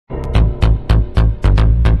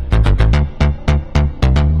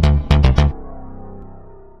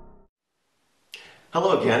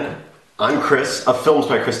Hello again. I'm Chris of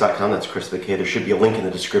filmsbychris.com. That's Chris with a K. There should be a link in the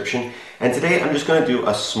description. And today I'm just going to do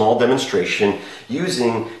a small demonstration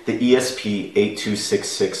using the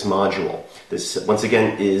ESP8266 module. This, once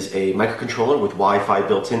again, is a microcontroller with Wi-Fi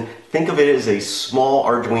built in. Think of it as a small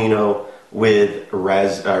Arduino with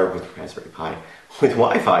Raspberry Pi with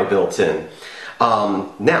Wi-Fi built in.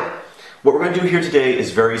 Now, what we're going to do here today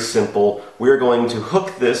is very simple. We're going to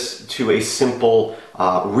hook this to a simple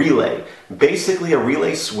relay. Basically, a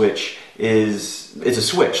relay switch is a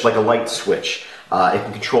switch, like a light switch. It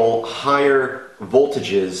can control higher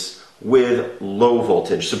voltages with low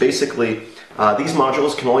voltage. So basically, these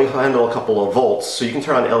modules can only handle a couple of volts, so you can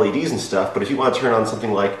turn on LEDs and stuff, but if you want to turn on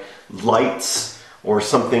something like lights or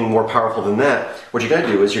something more powerful than that, what you're going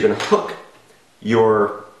to do is you're going to hook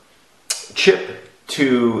your chip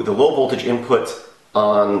to the low voltage input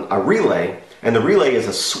on a relay, and the relay is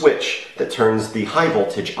a switch that turns the high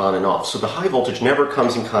voltage on and off. So the high voltage never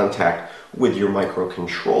comes in contact with your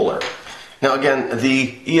microcontroller. Now again,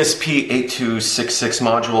 the ESP8266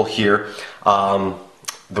 module here,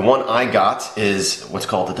 the one I got is what's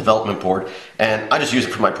called the development board, and I just use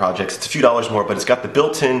it for my projects. It's a few dollars more, but it's got the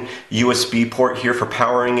built-in USB port here for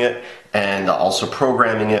powering it and also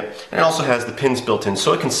programming it. And it also has the pins built in,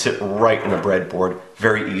 so it can sit right in a breadboard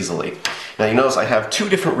very easily. Now you notice I have two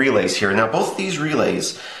different relays here. Now both these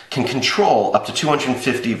relays can control up to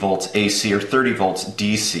 250 volts AC or 30 volts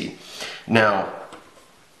DC. Now,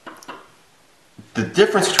 the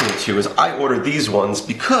difference between the two is I ordered these ones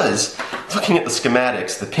because, looking at the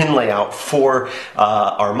schematics, the pin layout for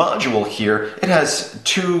our module here, it has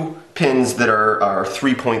two pins that are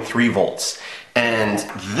 3.3 volts. And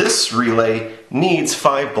this relay needs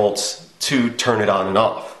 5 volts to turn it on and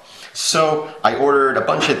off. So I ordered a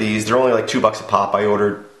bunch of these. They're only like $2 a pop. I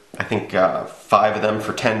ordered, I think, 5 of them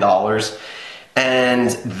for $10.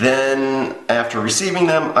 And then after receiving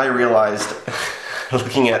them, I realized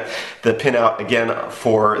looking at the pinout again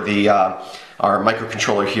for the our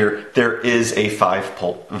microcontroller here, there is a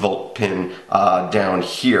 5-volt pin down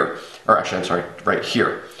here, or actually I'm sorry, right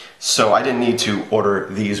here. So I didn't need to order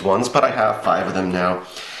these ones, but I have 5 of them now.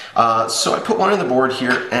 So I put one on the board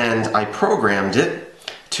here and I programmed it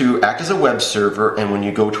to act as a web server, and when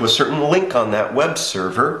you go to a certain link on that web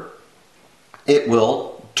server, it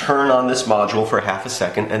will turn on this module for half a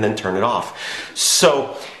second and then turn it off.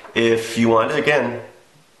 So if you want to, again,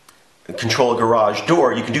 control a garage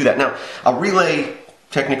door, you can do that. Now, a relay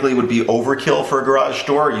technically would be overkill for a garage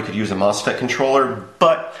door. You could use a MOSFET controller,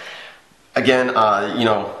 but again, you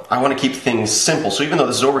know, I want to keep things simple. So even though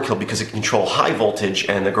this is overkill because it can control high voltage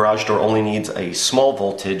and the garage door only needs a small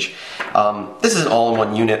voltage, this is an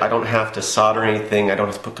all-in-one unit. I don't have to solder anything. I don't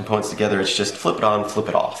have to put components together. It's just flip it on, flip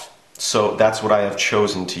it off. So that's what I have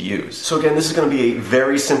chosen to use. So again, this is going to be a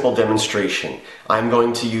very simple demonstration. I'm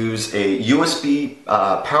going to use a USB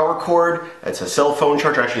power cord. It's a cell phone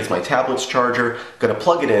charger. Actually, it's my tablet's charger. I'm going to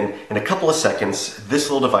plug it in a couple of seconds. This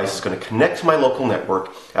little device is going to connect to my local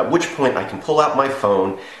network, at which point I can pull out my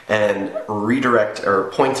phone and redirect or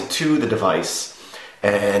point to the device.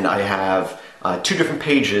 And I have 2 different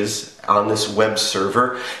pages on this web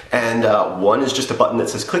server, and one is just a button that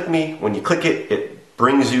says click me. When you click it, it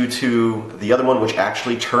brings you to the other one, which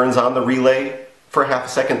actually turns on the relay for half a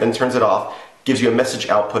second, then turns it off, gives you a message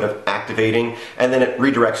output of activating, and then it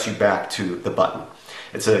redirects you back to the button.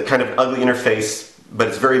 It's a kind of ugly interface, but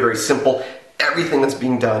it's very, very simple. Everything that's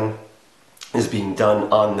being done is being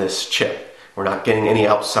done on this chip. We're not getting any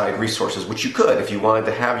outside resources, which you could if you wanted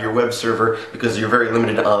to have your web server, because you're very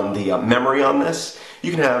limited on the memory on this. You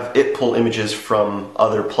can have it pull images from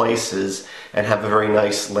other places and have a very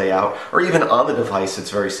nice layout, or even on the device it's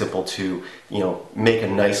very simple to, you know, make a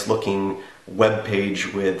nice looking web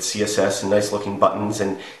page with CSS and nice looking buttons,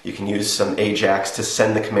 and you can use some AJAX to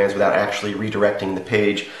send the commands without actually redirecting the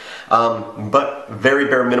page. But very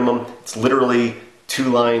bare minimum, it's literally 2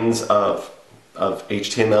 lines of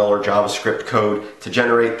HTML or JavaScript code to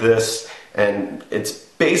generate this, and it's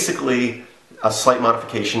basically a slight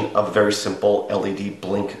modification of a very simple LED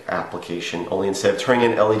blink application. Only instead of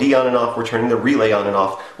turning an LED on and off, we're turning the relay on and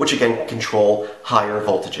off, which again can control higher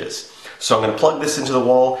voltages. So I'm going to plug this into the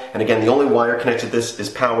wall, and again, the only wire connected to this is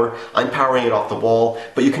power. I'm powering it off the wall,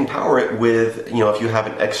 but you can power it with, you know, if you have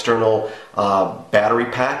an external battery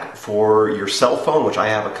pack for your cell phone, which I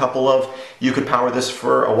have a couple of, you could power this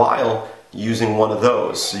for a while using one of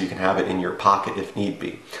those, so you can have it in your pocket if need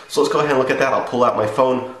be. So let's go ahead and look at that. I'll pull out my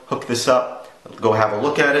phone, hook this up, go have a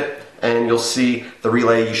look at it, and you'll see the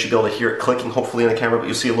relay. You should be able to hear it clicking, hopefully, on the camera, but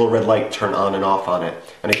you'll see a little red light turn on and off on it.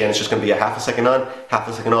 And again, it's just going to be a half a second on, half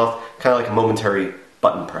a second off, kind of like a momentary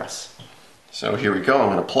button press. So here we go. I'm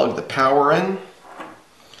going to plug the power in.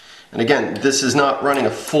 And again, this is not running a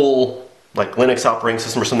full like Linux operating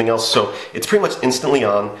system or something else, so it's pretty much instantly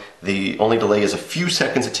on. The only delay is a few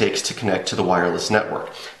seconds it takes to connect to the wireless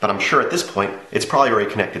network. But I'm sure at this point it's probably already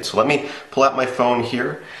connected. So let me pull out my phone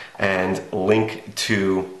here and link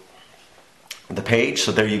to the page.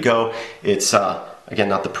 So there you go. It's again,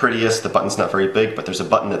 not the prettiest, the button's not very big, but there's a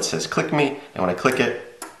button that says click me, and when I click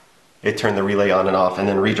it, it turned the relay on and off and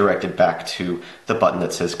then redirected back to the button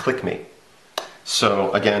that says click me.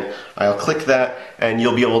 So again, I'll click that and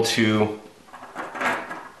you'll be able to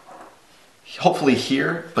hopefully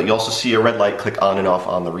hear, but you also see a red light click on and off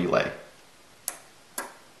on the relay.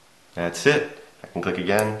 That's it. I can click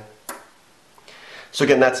again. So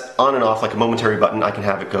again, that's on and off like a momentary button. I can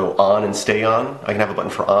have it go on and stay on. I can have a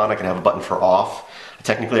button for on, I can have a button for off.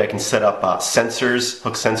 Technically I can set up sensors,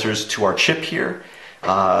 hook sensors to our chip here.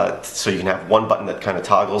 So you can have one button that kind of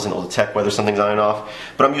toggles and it'll detect whether something's on and off.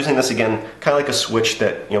 But I'm using this again, kind of like a switch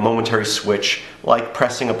that, momentary switch, like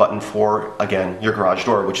pressing a button for, again, your garage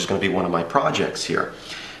door, which is going to be one of my projects here.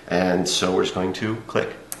 And so we're just going to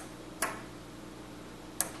click.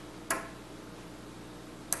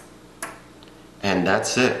 And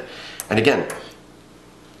that's it. And again,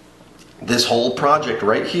 this whole project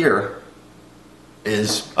right here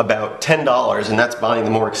is about $10, and that's buying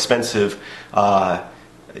the more expensive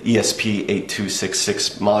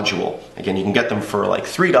ESP8266 module. Again, you can get them for like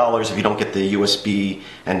 $3 if you don't get the USB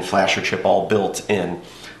and flasher chip all built in.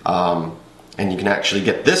 And you can actually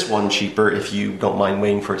get this one cheaper if you don't mind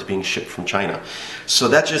waiting for it to being shipped from China. So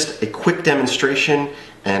that's just a quick demonstration,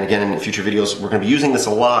 and again, in future videos we're going to be using this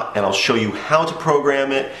a lot, and I'll show you how to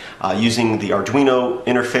program it using the Arduino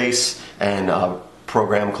interface and a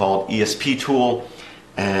program called ESP tool,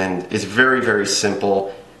 and it's very, very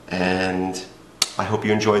simple, and I hope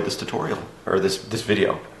you enjoyed this tutorial, or this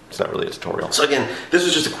video. It's not really a tutorial. So again, this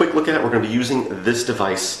was just a quick look at it. We're going to be using this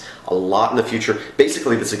device a lot in the future.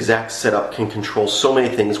 Basically, this exact setup can control so many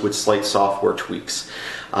things with slight software tweaks.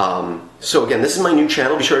 So again, this is my new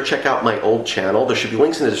channel. Be sure to check out my old channel. There should be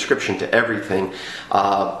links in the description to everything.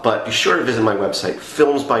 But be sure to visit my website,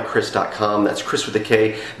 filmsbykris.com. That's Chris with a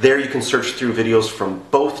K. There you can search through videos from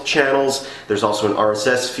both channels. There's also an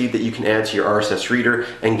RSS feed that you can add to your RSS reader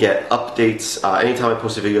and get updates anytime I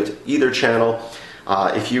post a video to either channel.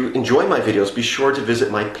 If you enjoy my videos, be sure to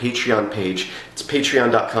visit my Patreon page. It's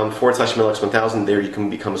patreon.com/MillX1000. There you can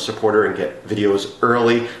become a supporter and get videos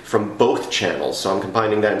early from both channels. So I'm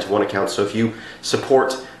combining that into one account. So if you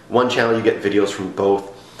support one channel, you get videos from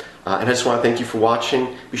both. And I just want to thank you for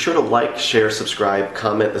watching. Be sure to like, share, subscribe,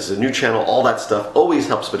 comment. This is a new channel. All that stuff always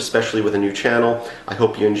helps, but especially with a new channel. I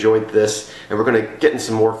hope you enjoyed this. And we're going to get into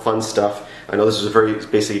some more fun stuff. I know this is a very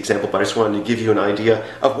basic example, but I just wanted to give you an idea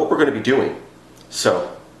of what we're going to be doing.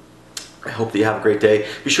 So, I hope that you have a great day.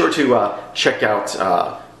 Be sure to check out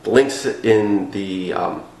the links in the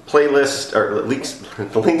playlist, or the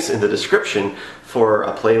links in the description for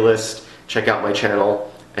a playlist. Check out my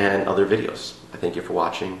channel and other videos. I thank you for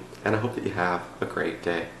watching, and I hope that you have a great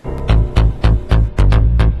day.